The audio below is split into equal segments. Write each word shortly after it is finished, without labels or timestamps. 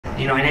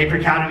You know, in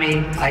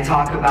Apricon, I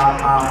talk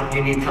about how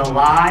you need to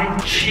lie,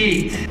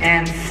 cheat,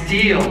 and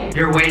steal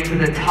your way to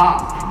the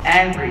top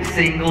every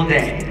single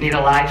day. You need to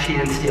lie, cheat,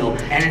 and steal.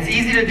 And it's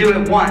easy to do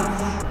it once,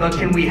 but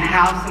can we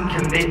have some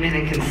commitment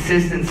and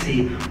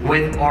consistency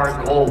with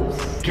our goals?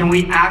 Can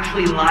we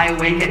actually lie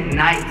awake at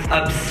night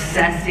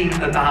obsessing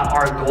about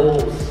our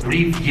goals,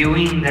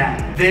 reviewing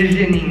them,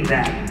 visioning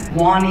them,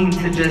 wanting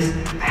to just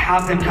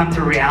have them come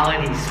to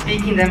reality,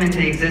 speaking them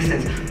into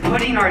existence,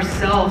 putting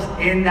ourselves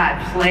in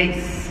that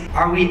place?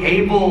 Are we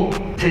able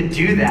to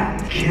do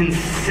that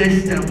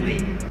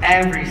consistently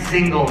every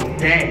single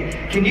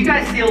day? Can you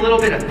guys see a little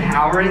bit of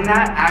power in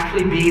that?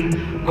 Actually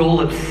being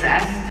goal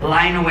obsessed,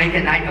 lying awake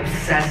at night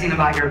obsessing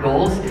about your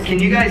goals? Can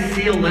you guys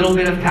see a little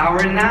bit of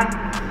power in that?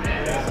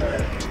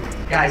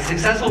 Guys,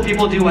 successful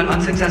people do what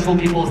unsuccessful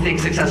people think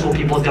successful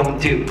people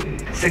don't do.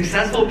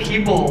 Successful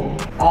people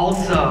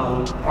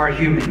also are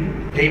human.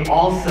 They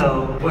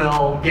also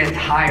will get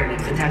tired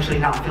and potentially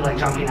not feel like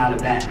jumping out of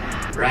bed,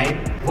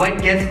 right?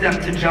 What gets them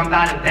to jump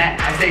out of bed?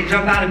 I say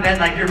jump out of bed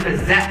like you're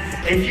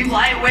possessed. If you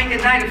lie awake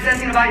at night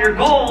obsessing about your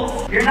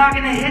goals, you're not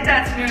gonna hit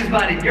that snooze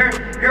button.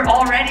 You're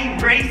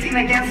already racing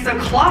against the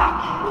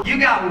clock. You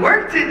got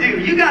work to do.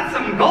 You got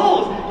some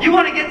goals. You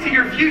wanna get to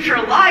your future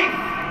life.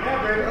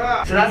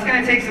 So that's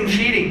gonna take some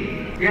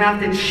cheating. You're gonna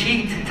have to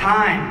cheat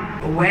time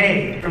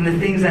away from the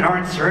things that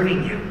aren't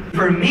serving you.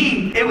 For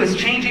me, it was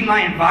changing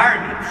my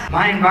environment.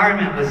 My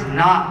environment was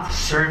not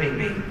serving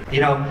me.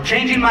 You know,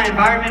 changing my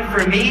environment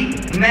for me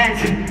meant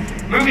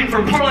moving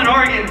from Portland,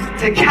 Oregon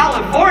to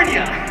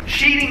California.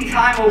 Cheating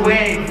time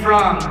away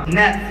from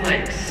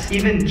Netflix,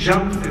 even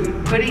junk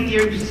food. Putting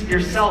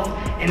yourself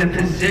in a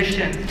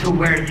position to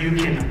where you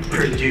can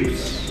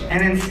produce. And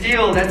then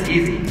steal, that's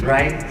easy,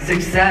 right?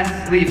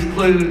 Success leaves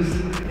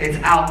clues. It's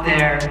out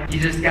there.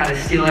 You just gotta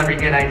steal every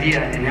good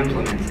idea and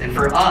implement. And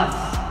for us,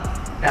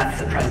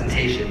 that's the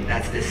presentation,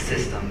 that's this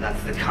system,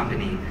 that's the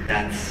company,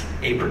 that's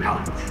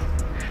Apricon.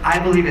 I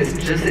believe it's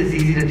just as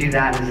easy to do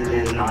that as it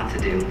is not to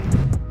do.